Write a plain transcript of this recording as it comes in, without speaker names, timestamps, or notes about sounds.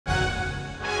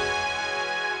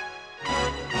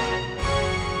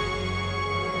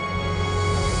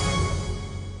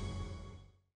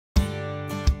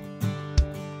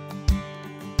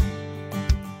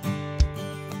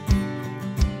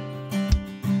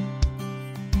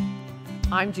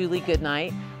I'm Julie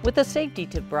Goodnight with a safety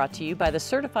tip brought to you by the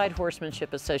Certified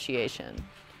Horsemanship Association.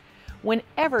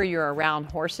 Whenever you're around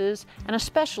horses, and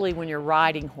especially when you're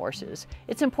riding horses,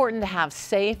 it's important to have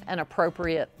safe and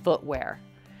appropriate footwear.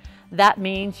 That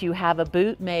means you have a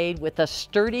boot made with a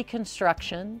sturdy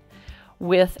construction,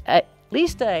 with at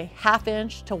least a 1/2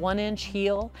 inch to 1 inch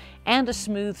heel and a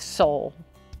smooth sole.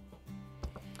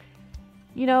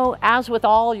 You know, as with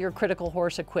all your critical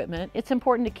horse equipment, it's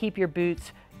important to keep your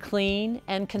boots clean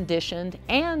and conditioned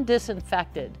and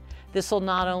disinfected. This will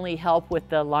not only help with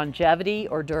the longevity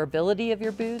or durability of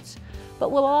your boots, but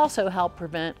will also help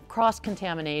prevent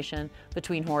cross-contamination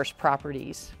between horse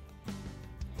properties.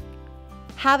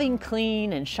 Having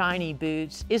clean and shiny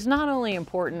boots is not only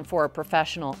important for a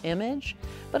professional image,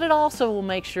 but it also will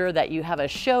make sure that you have a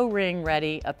show ring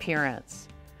ready appearance.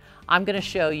 I'm going to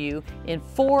show you in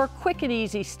 4 quick and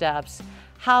easy steps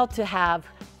how to have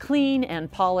clean and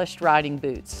polished riding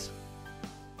boots.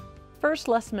 First,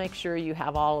 let's make sure you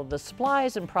have all of the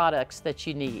supplies and products that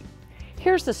you need.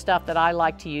 Here's the stuff that I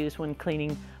like to use when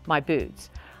cleaning my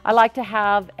boots. I like to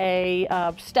have a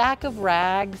stack of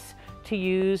rags to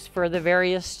use for the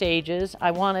various stages.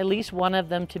 I want at least one of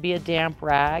them to be a damp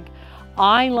rag.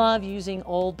 I love using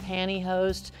old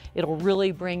pantyhose. It'll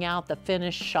really bring out the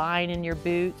finished shine in your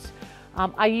boots.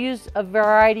 I use a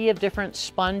variety of different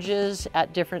sponges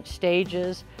at different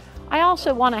stages. I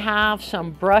also want to have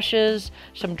some brushes,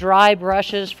 some dry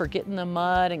brushes for getting the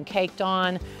mud and caked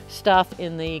on stuff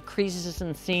in the creases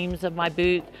and seams of my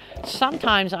boot.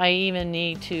 Sometimes I even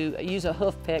need to use a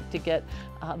hoof pick to get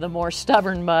the more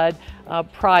stubborn mud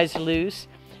prized loose.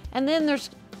 And then there's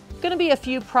going to be a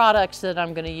few products that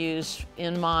I'm going to use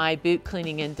in my boot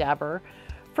cleaning endeavor.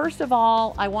 First of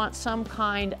all, I want some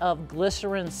kind of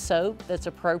glycerin soap that's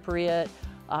appropriate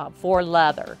for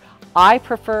leather. I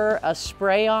prefer a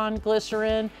spray-on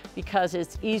glycerin because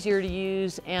it's easier to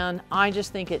use, and I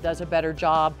just think it does a better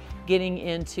job getting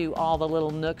into all the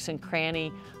little nooks and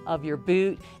cranny of your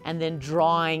boot and then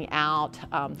drawing out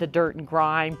the dirt and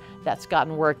grime that's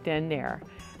gotten worked in there.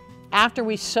 After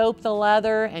we soap the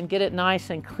leather and get it nice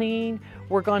and clean,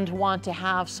 we're going to want to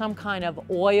have some kind of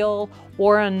oil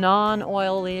or a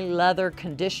non-oily leather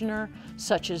conditioner,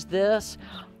 such as this.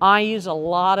 I use a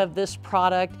lot of this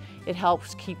product. It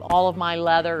helps keep all of my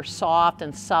leather soft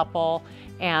and supple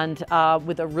and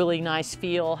with a really nice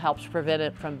feel, helps prevent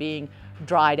it from being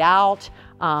dried out.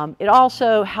 It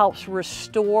also helps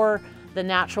restore the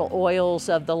natural oils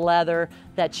of the leather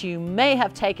that you may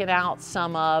have taken out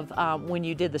some of when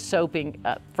you did the soaping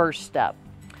first step.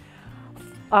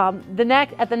 At the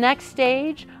next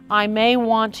stage, I may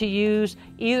want to use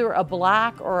either a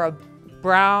black or a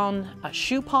brown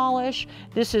shoe polish.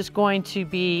 This is going to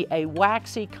be a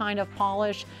waxy kind of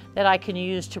polish that I can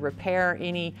use to repair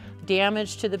any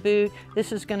damage to the boot.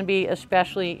 This is going to be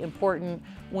especially important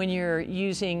when you're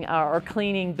using or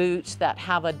cleaning boots that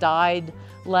have a dyed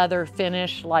leather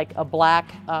finish, like a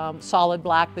black, solid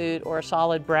black boot or a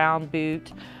solid brown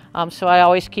boot. So I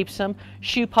always keep some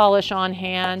shoe polish on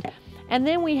hand. And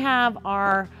then we have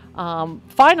our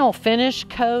final finish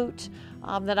coat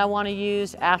that I want to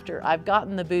use after I've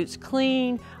gotten the boots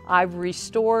clean. I've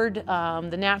restored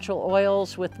the natural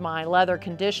oils with my leather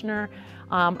conditioner.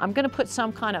 I'm going to put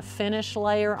some kind of finish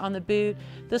layer on the boot.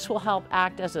 This will help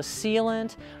act as a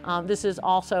sealant. This is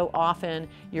also often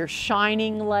your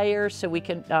shining layer, so we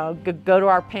can go to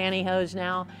our pantyhose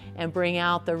now and bring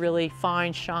out the really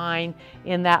fine shine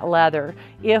in that leather.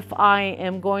 If I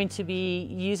am going to be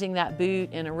using that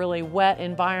boot in a really wet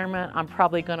environment, I'm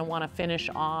probably going to want to finish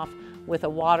off with a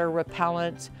water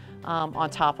repellent on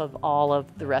top of all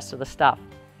of the rest of the stuff.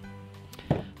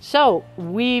 So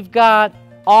we've got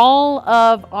all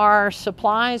of our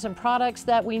supplies and products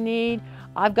that we need.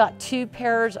 I've got 2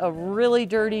 pairs of really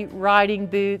dirty riding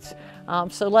boots,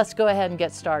 so let's go ahead and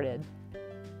get started.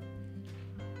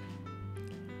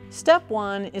 Step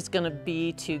 1 is going to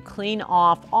be to clean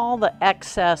off all the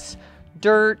excess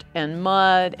dirt and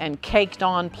mud and caked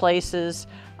on places.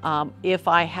 If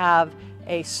I have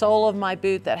a sole of my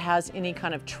boot that has any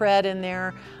kind of tread in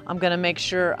there, I'm going to make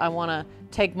sure I want to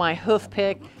take my hoof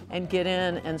pick and get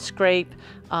in and scrape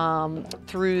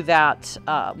through that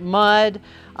mud.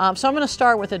 So I'm going to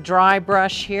start with a dry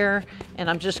brush here, and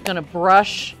I'm just going to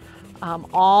brush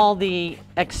all the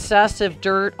excessive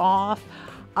dirt off.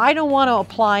 I don't want to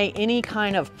apply any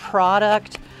kind of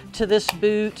product to this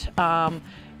boot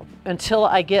until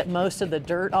I get most of the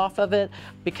dirt off of it,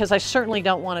 because I certainly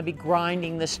don't want to be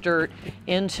grinding this dirt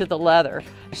into the leather.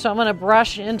 So I'm going to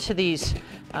brush into these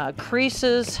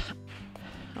creases.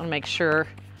 I'll make sure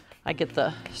I get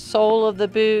the sole of the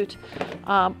boot.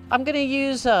 I'm going to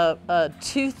use a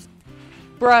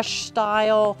toothbrush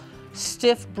style,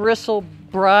 stiff bristle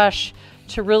brush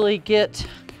to really get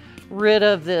rid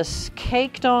of this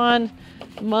caked on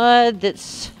mud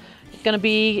that's going to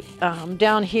be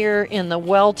down here in the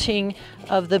welting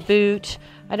of the boot.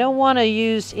 I don't want to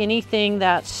use anything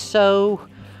that's so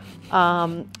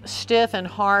stiff and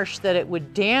harsh that it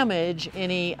would damage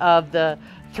any of the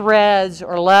threads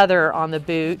or leather on the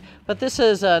boot, but this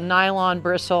is a nylon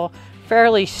bristle,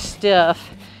 fairly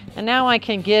stiff. And now I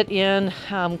can get in,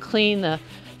 clean the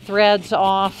threads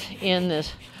off in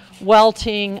this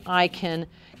welting. I can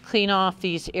clean off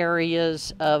these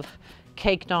areas of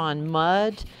caked on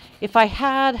mud. If I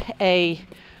had a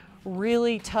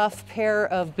really tough pair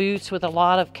of boots with a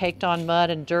lot of caked on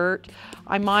mud and dirt,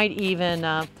 I might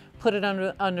even put it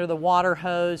under the water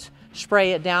hose,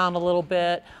 spray it down a little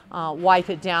bit, wipe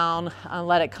it down, and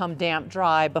let it come damp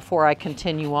dry before I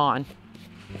continue on.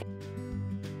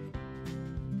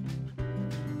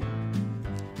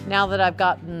 Now that I've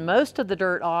gotten most of the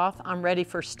dirt off, I'm ready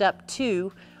for step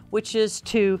 2, which is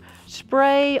to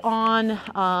spray on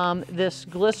this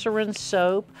glycerin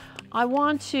soap. I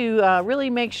want to really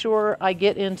make sure I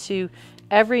get into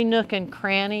every nook and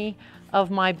cranny of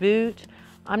my boot.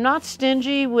 I'm not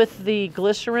stingy with the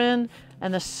glycerin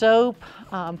and the soap.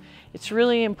 It's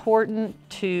really important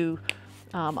to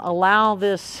allow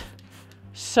this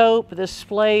soap, this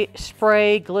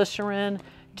spray glycerin,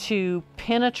 to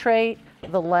penetrate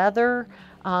the leather.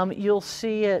 You'll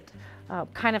see it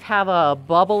kind of have a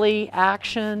bubbly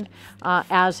action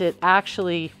as it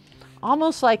actually,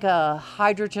 almost like a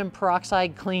hydrogen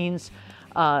peroxide cleans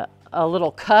a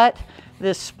little cut.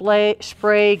 This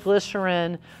spray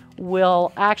glycerin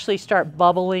will actually start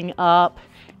bubbling up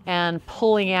and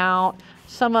pulling out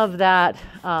some of that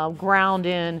ground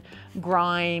in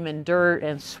grime and dirt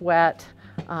and sweat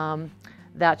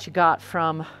that you got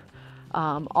from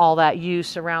all that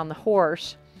use around the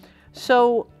horse.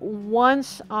 So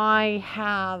once I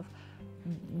have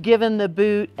given the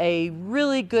boot a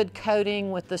really good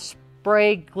coating with the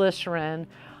spray glycerin,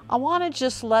 I want to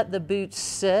just let the boot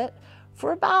sit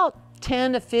for about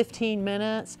 10 to 15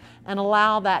 minutes and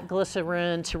allow that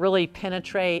glycerin to really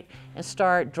penetrate and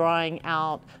start drying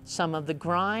out some of the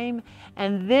grime.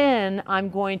 And then I'm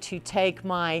going to take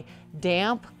my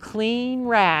damp, clean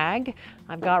rag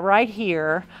I've got right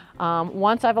here.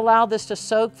 Once I've allowed this to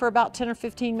soak for about 10 or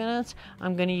 15 minutes,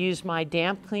 I'm going to use my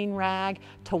damp, clean rag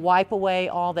to wipe away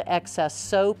all the excess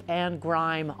soap and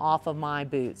grime off of my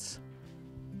boots.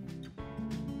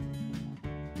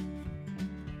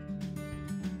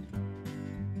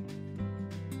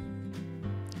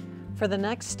 For the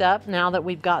next step, now that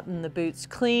we've gotten the boots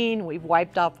clean, we've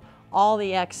wiped off all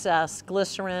the excess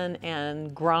glycerin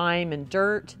and grime and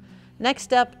dirt. Next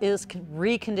step is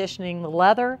reconditioning the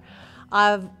leather.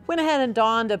 I've went ahead and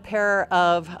donned a pair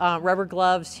of rubber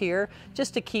gloves here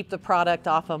just to keep the product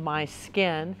off of my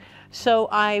skin. So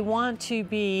I want to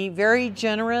be very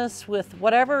generous with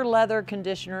whatever leather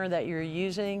conditioner that you're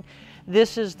using.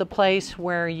 This is the place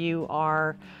where you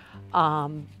are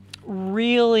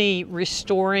really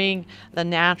restoring the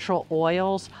natural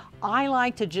oils. I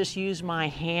like to just use my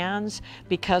hands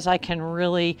because I can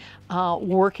really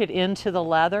work it into the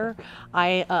leather.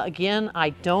 Again,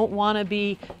 I don't want to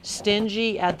be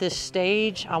stingy at this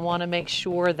stage. I want to make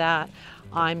sure that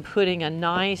I'm putting a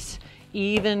nice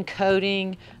even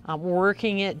coating. I'm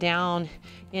working it down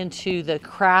into the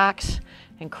cracks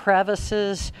and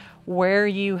crevices where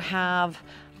you have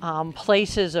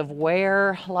places of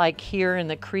wear, like here in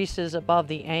the creases above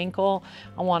the ankle.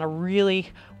 I want to really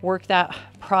work that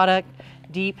product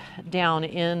deep down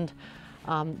in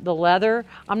the leather.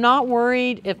 I'm not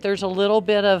worried if there's a little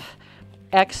bit of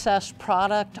excess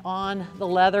product on the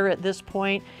leather at this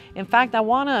point. In fact, I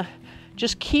want to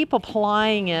just keep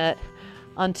applying it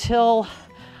until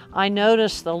I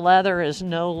notice the leather is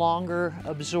no longer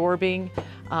absorbing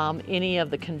any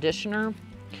of the conditioner.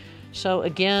 So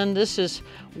again, this is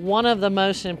one of the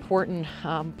most important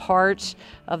parts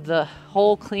of the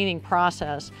whole cleaning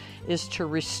process, is to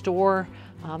restore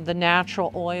the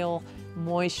natural oil,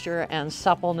 moisture, and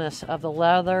suppleness of the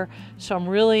leather. So I'm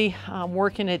really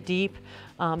working it deep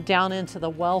down into the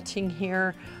welting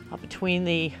here, between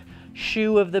the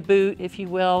shoe of the boot, if you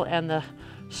will, and the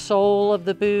sole of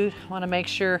the boot. I want to make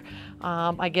sure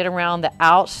I get around the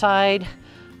outside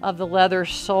of the leather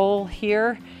sole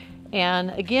here. And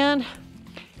again,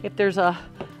 if there's a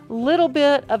little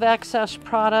bit of excess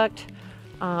product,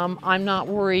 I'm not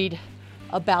worried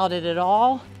about it at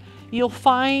all. You'll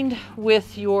find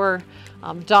with your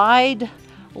dyed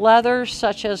leathers,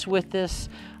 such as with this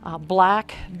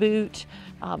black boot,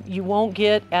 you won't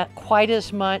get at quite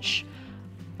as much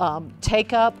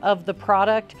take up of the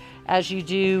product as you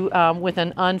do with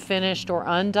an unfinished or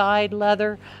undyed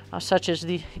leather, such as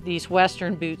these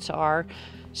Western boots are.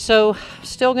 So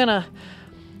still gonna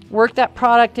work that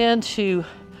product into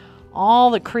all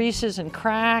the creases and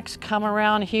cracks, come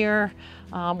around here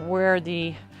where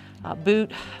the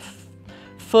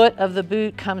foot of the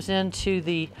boot comes into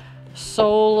the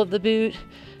sole of the boot.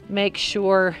 Make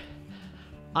sure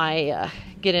I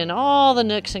get in all the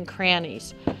nooks and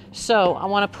crannies. So I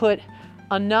want to put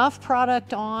enough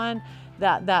product on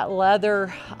that that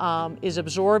leather is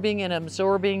absorbing and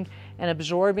absorbing and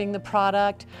absorbing the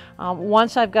product.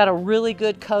 Once I've got a really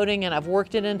good coating and I've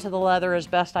worked it into the leather as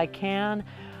best I can,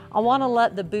 I want to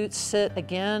let the boots sit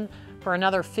again for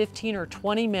another 15 or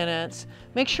 20 minutes.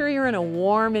 Make sure you're in a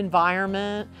warm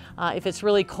environment. If it's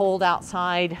really cold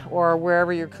outside or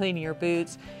wherever you're cleaning your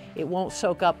boots, it won't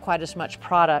soak up quite as much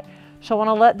product. So I want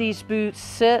to let these boots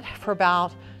sit for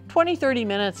about 20-30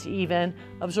 minutes even,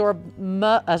 absorb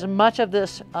as much of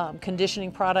this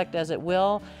conditioning product as it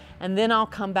will, and then I'll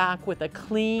come back with a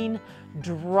clean,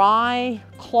 dry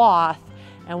cloth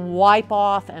and wipe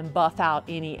off and buff out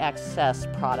any excess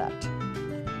product.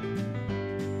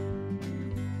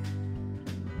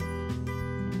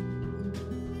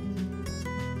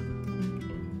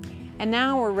 And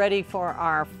now we're ready for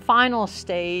our final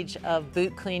stage of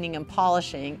boot cleaning and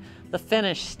polishing, the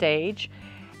finish stage.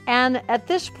 And at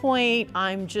this point,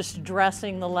 I'm just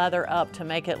dressing the leather up to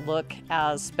make it look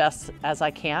as best as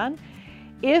I can.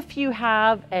 If you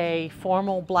have a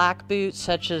formal black boot,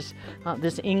 such as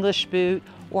this English boot,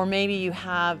 or maybe you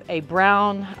have a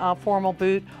brown formal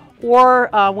boot, or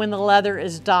when the leather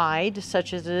is dyed,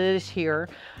 such as it is here,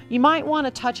 you might want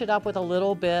to touch it up with a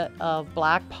little bit of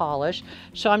black polish.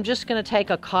 So I'm just going to take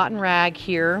a cotton rag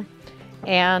here,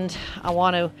 and I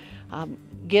want to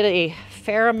get a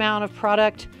fair amount of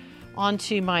product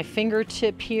onto my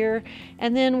fingertip here,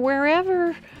 and then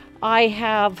wherever I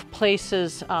have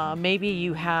places, maybe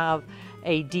you have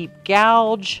a deep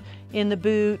gouge in the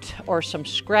boot or some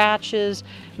scratches,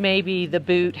 maybe the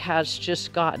boot has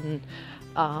just gotten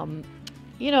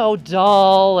you know,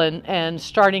 dull and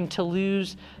starting to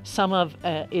lose some of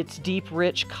its deep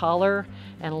rich color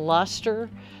and luster.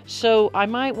 So I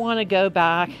might want to go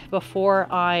back before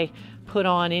I put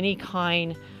on any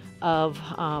kind of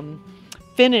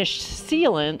finished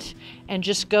sealant and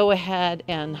just go ahead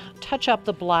and touch up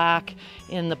the black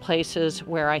in the places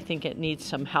where I think it needs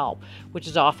some help, which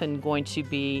is often going to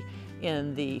be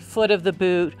in the foot of the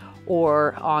boot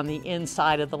or on the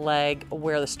inside of the leg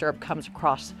where the stirrup comes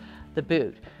across the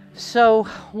boot. So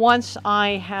once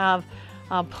I have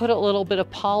put a little bit of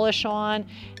polish on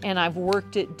and I've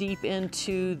worked it deep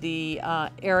into the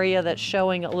area that's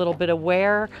showing a little bit of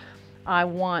wear, I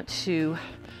want to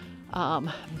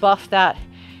buff that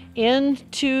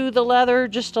into the leather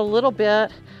just a little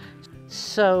bit.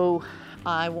 So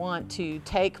I want to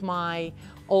take my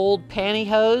old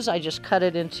pantyhose, I just cut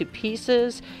it into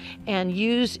pieces, and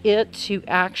use it to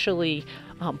actually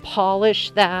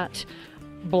polish that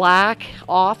black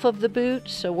off of the boot.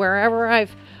 So wherever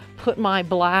I've put my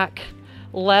black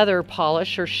leather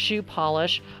polish or shoe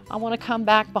polish, I want to come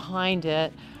back behind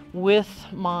it with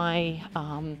my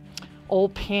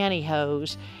old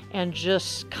pantyhose and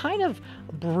just kind of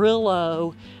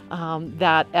Brillo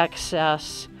that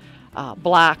excess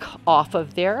black off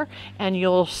of there, and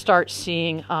you'll start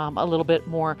seeing a little bit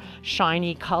more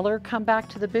shiny color come back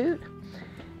to the boot.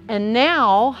 And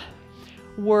now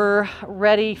we're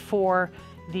ready for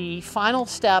the final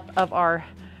step of our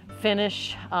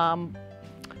finish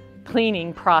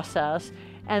cleaning process,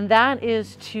 and that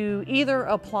is to either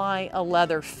apply a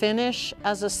leather finish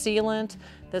as a sealant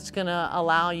that's going to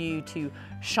allow you to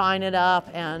shine it up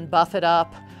and buff it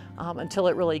up until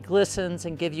it really glistens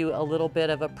and give you a little bit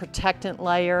of a protectant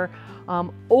layer,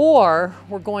 or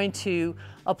we're going to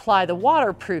apply the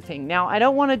waterproofing. Now I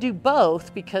don't want to do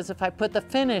both, because if I put the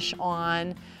finish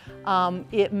on,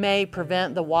 it may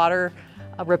prevent the water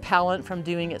repellent from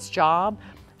doing its job.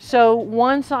 So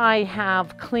once I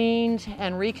have cleaned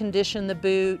and reconditioned the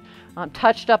boot,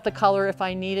 touched up the color if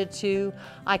I needed to,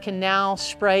 I can now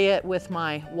spray it with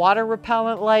my water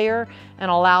repellent layer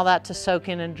and allow that to soak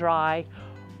in and dry.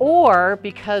 Or,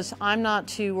 because I'm not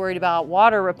too worried about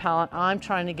water repellent, I'm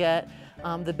trying to get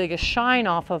the biggest shine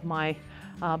off of my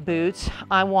boots,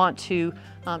 I want to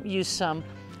use some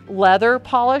leather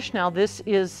polish. Now this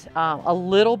is a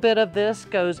little bit of this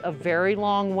goes a very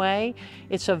long way.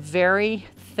 It's a very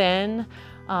thin,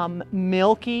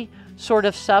 milky sort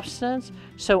of substance.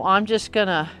 So I'm just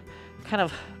gonna kind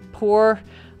of pour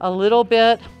a little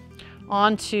bit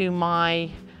onto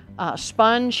my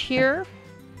sponge here.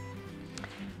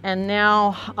 And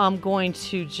now I'm going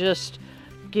to just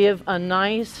give a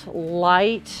nice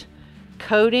light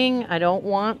coating. I don't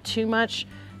want too much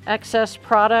excess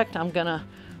product. I'm gonna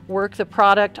work the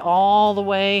product all the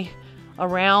way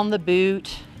around the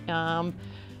boot.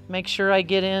 Make sure I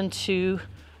get into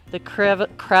the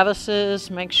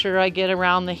crevices, make sure I get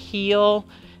around the heel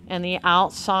and the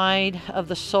outside of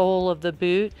the sole of the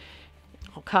boot.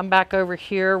 I'll come back over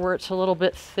here where it's a little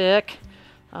bit thick.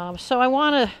 So I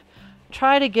want to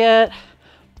try to get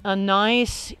a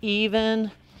nice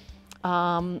even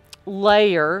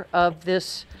layer of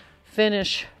this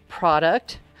finish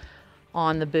product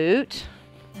on the boot.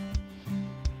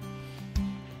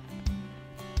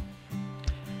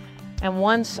 And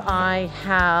once I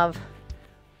have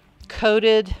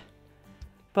coated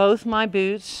both my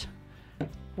boots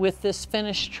with this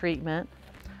finish treatment,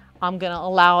 I'm going to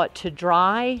allow it to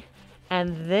dry,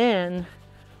 and then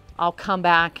I'll come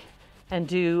back and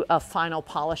do a final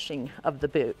polishing of the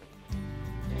boot.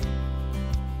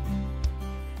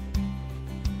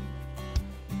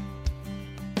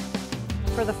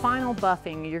 For the final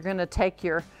buffing, you're going to take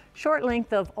your short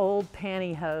length of old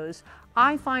pantyhose.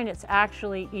 I find it's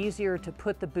actually easier to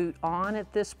put the boot on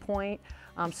at this point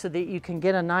so that you can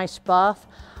get a nice buff.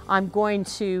 I'm going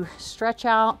to stretch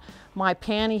out my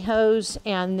pantyhose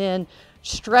and then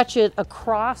stretch it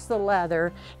across the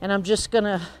leather, and I'm just going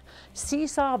to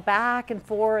seesaw back and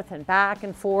forth,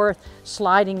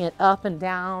 sliding it up and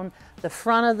down the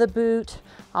front of the boot.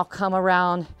 I'll come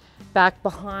around back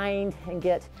behind and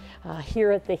get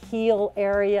here at the heel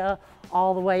area,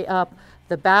 all the way up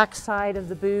the back side of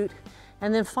the boot.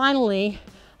 And then finally,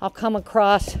 I'll come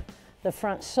across the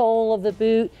front sole of the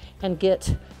boot and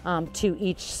get to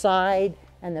each side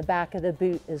and the back of the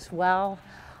boot as well.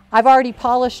 I've already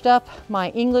polished up my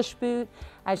English boot.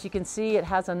 As you can see, it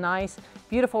has a nice,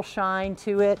 beautiful shine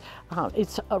to it.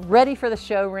 It's ready for the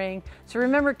show ring. So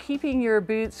remember, keeping your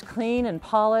boots clean and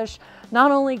polished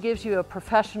not only gives you a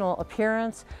professional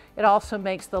appearance, it also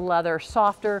makes the leather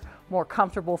softer, more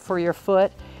comfortable for your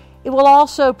foot. It will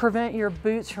also prevent your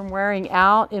boots from wearing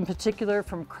out, in particular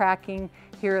from cracking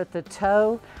here at the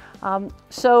toe.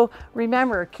 So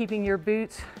remember, keeping your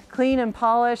boots clean and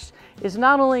polished is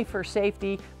not only for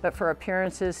safety, but for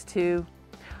appearances too.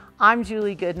 I'm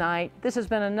Julie Goodnight. This has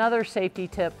been another safety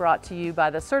tip brought to you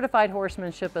by the Certified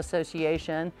Horsemanship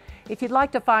Association. If you'd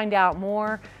like to find out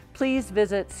more, please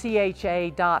visit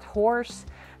cha.horse.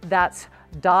 That's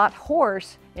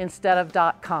 .horse instead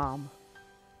of .com.